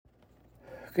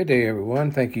Good day,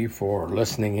 everyone. Thank you for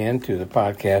listening in to the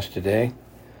podcast today.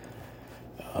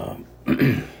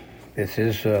 This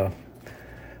is a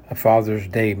Father's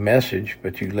Day message,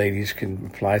 but you ladies can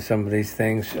apply some of these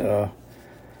things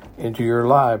into your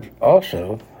lives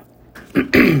also.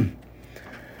 The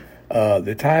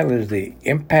title is The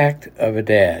Impact of a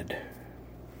Dad,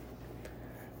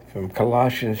 from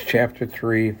Colossians chapter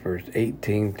 3, verse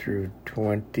 18 through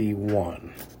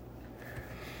 21.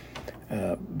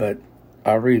 But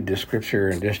I'll read the scripture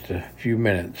in just a few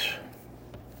minutes.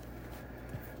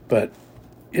 But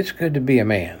it's good to be a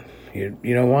man. You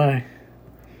know why?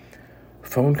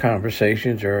 Phone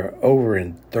conversations are over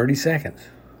in 30 seconds.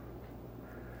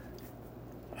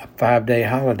 A 5-day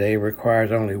holiday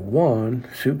requires only one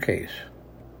suitcase.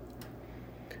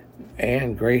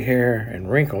 And gray hair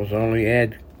and wrinkles only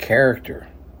add character.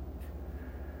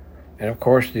 And of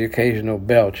course, the occasional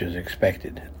belch is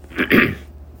expected.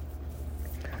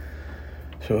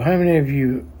 So how many of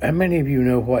you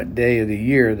know what day of the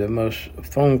year the most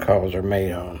phone calls are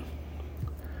made on?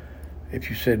 If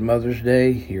you said Mother's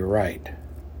Day, you're right.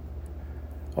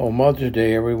 Oh, Mother's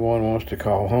Day, everyone wants to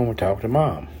call home and talk to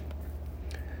Mom.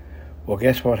 Well,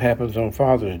 guess what happens on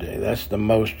Father's Day? That's the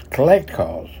most collect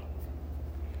calls.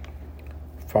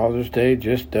 Father's Day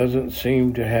just doesn't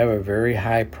seem to have a very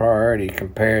high priority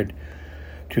compared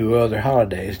to other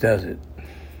holidays, does it?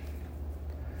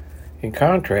 In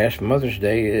contrast, Mother's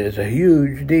Day is a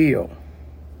huge deal.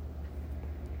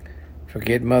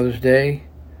 Forget Mother's Day,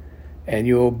 and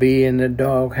you'll be in the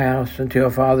doghouse until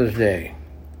Father's Day.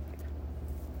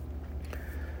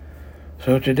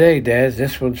 So today, dads,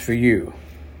 this one's for you.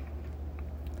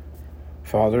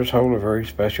 Fathers hold a very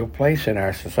special place in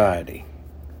our society,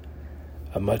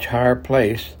 a much higher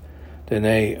place than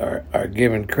they are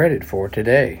given credit for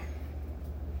today.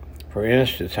 For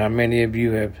instance, how many of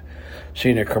you have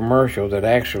seen a commercial that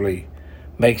actually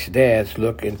makes dads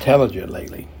look intelligent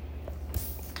lately?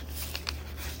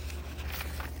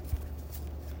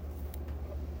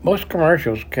 Most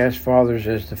commercials cast fathers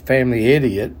as the family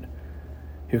idiot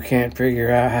who can't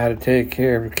figure out how to take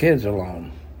care of kids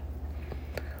alone,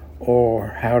 or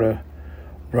how to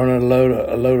run a load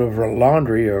of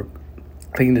laundry or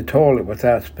clean the toilet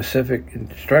without specific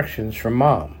instructions from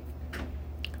Mom.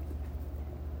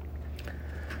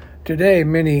 Today,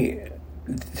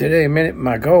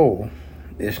 my goal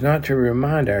is not to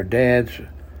remind our dads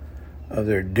of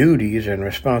their duties and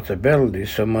responsibilities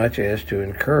so much as to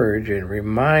encourage and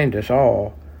remind us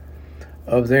all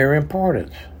of their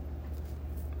importance.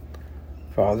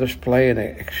 Fathers play an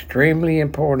extremely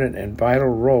important and vital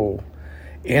role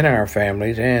in our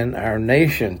families and our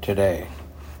nation today.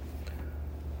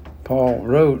 Paul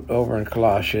wrote over in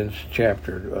Colossians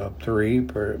chapter 3,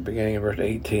 beginning in verse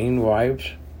 18,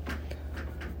 "Wives,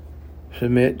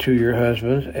 submit to your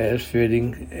husbands as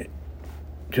fitting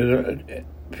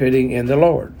in the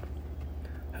Lord.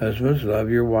 Husbands,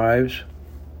 love your wives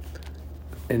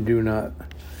and do not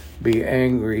be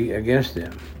angry against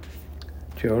them.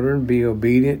 Children, be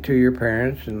obedient to your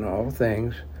parents in all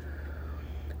things,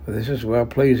 for this is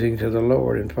well-pleasing to the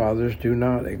Lord. And fathers, do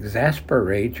not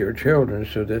exasperate your children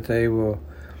so that they will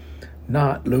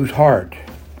not lose heart."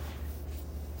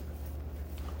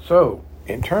 So,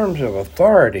 in terms of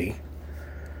authority,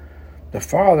 the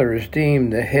father is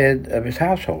deemed the head of his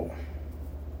household.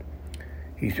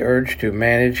 He's urged to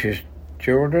manage his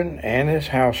children and his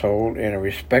household in a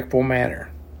respectful manner.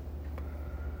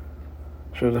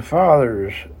 So the father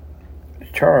is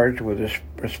charged with this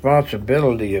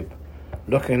responsibility of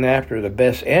looking after the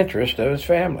best interest of his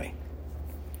family.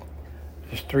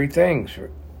 There's three things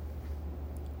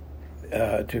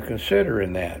to consider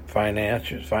in that: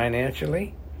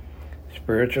 financially,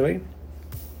 spiritually,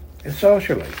 and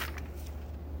socially.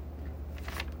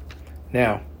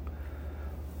 Now,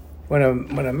 when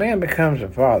a man becomes a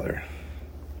father,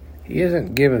 he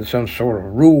isn't given some sort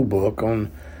of rule book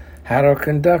on how to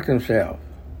conduct himself.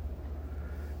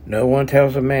 No one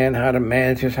tells a man how to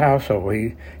manage his household.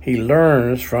 He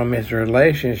learns from his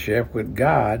relationship with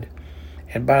God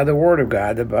and by the Word of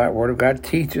God. The Word of God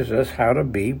teaches us how to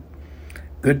be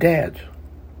good dads.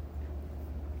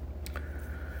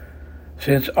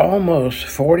 Since almost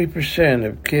 40%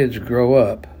 of kids grow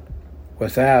up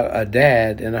without a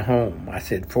dad in a home. I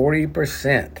said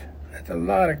 40%. That's a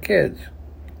lot of kids,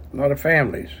 a lot of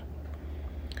families.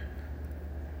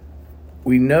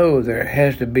 We know there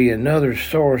has to be another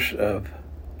source of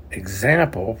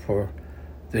example for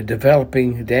the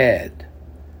developing dad.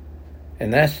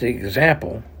 And that's the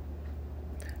example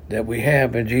that we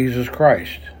have in Jesus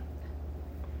Christ.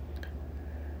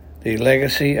 The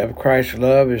legacy of Christ's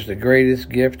love is the greatest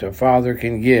gift a father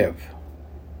can give.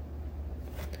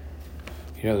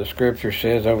 You know, the scripture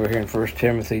says over here in 1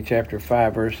 Timothy chapter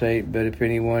 5, verse 8, but if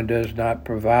anyone does not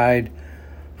provide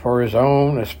for his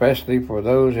own, especially for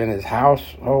those in his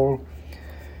household,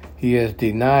 he has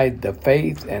denied the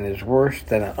faith and is worse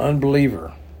than an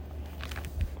unbeliever.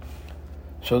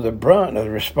 So the brunt of the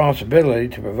responsibility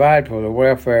to provide for the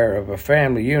welfare of a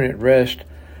family unit rests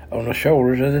on the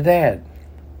shoulders of the dad.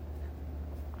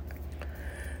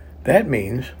 That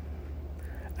means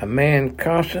a man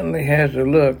constantly has to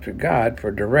look to God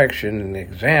for direction and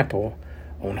example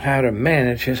on how to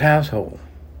manage his household.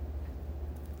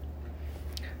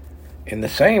 In the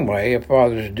same way, a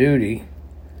father's duty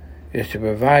is to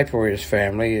provide for his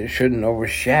family. It shouldn't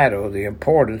overshadow the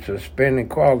importance of spending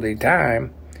quality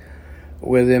time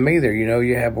with them either. You know,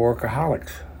 you have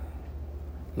workaholics.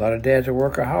 A lot of dads are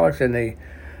workaholics, and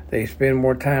they spend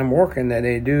more time working than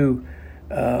they do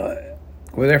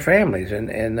with their families,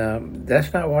 and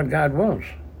that's not what God wants.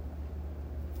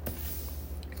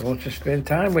 He wants to spend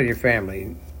time with your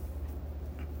family.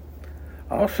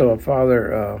 Also, a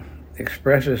father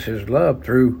expresses his love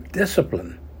through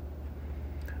discipline.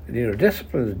 You know,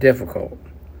 discipline is difficult.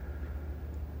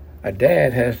 A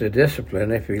dad has to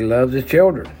discipline if he loves his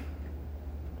children.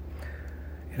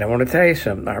 And I want to tell you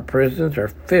something. Our prisons are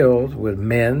filled with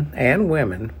men and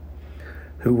women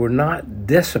who were not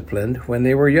disciplined when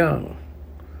they were young.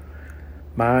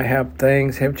 How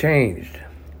things have changed.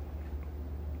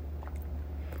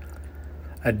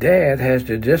 A dad has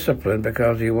to discipline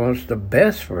because he wants the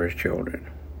best for his children.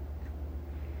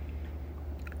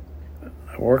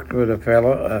 I worked with a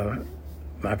fellow,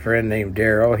 my friend named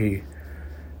Daryl. He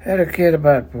had a kid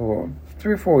about 3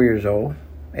 or 4 years old,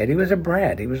 and he was a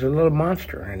brat. He was a little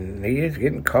monster, and he was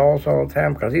getting calls all the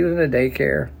time because he was in a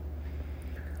daycare.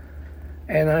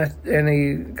 And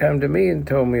he come to me and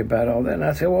told me about all that, and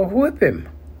I said, well, whip him.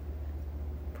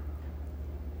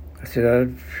 I said,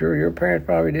 I'm sure your parents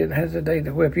probably didn't hesitate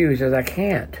to whip you. He says, I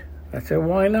can't. I said,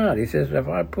 why not? He says, if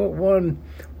I put one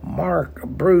mark, a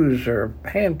bruise, or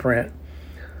a handprint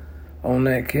on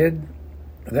that kid,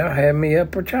 they'll have me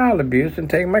up for child abuse and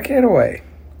take my kid away.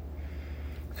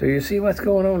 So you see what's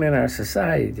going on in our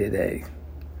society today.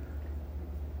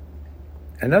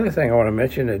 Another thing I want to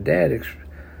mention, a dad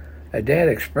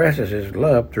expresses his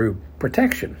love through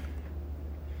protection.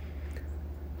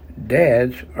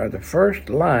 Dads are the first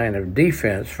line of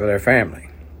defense for their family.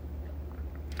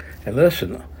 And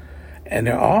listen, and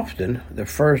they're often the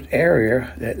first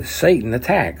area that Satan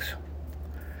attacks.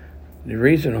 The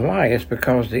reason why is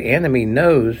because the enemy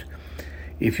knows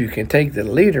if you can take the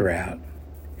leader out,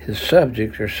 his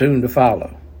subjects are soon to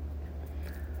follow.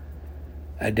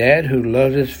 A dad who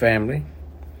loves his family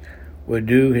will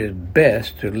do his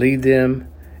best to lead them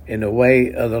in the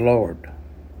way of the Lord.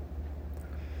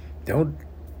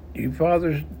 You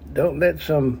fathers, don't let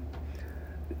some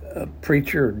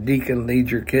preacher or deacon lead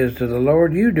your kids to the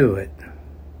Lord. You do it.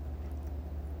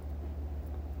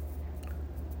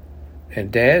 And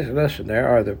dads, listen,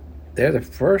 they're the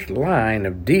first line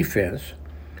of defense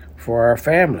for our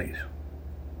families.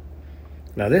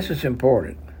 Now, this is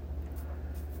important.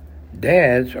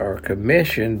 Dads are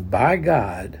commissioned by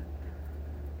God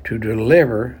to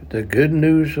deliver the good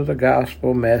news of the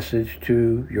gospel message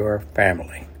to your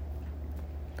family.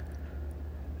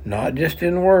 Not just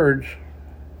in words,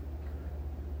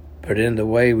 but in the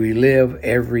way we live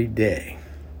every day.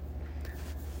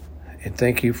 And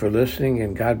thank you for listening,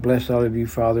 and God bless all of you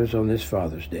fathers on this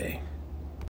Father's Day.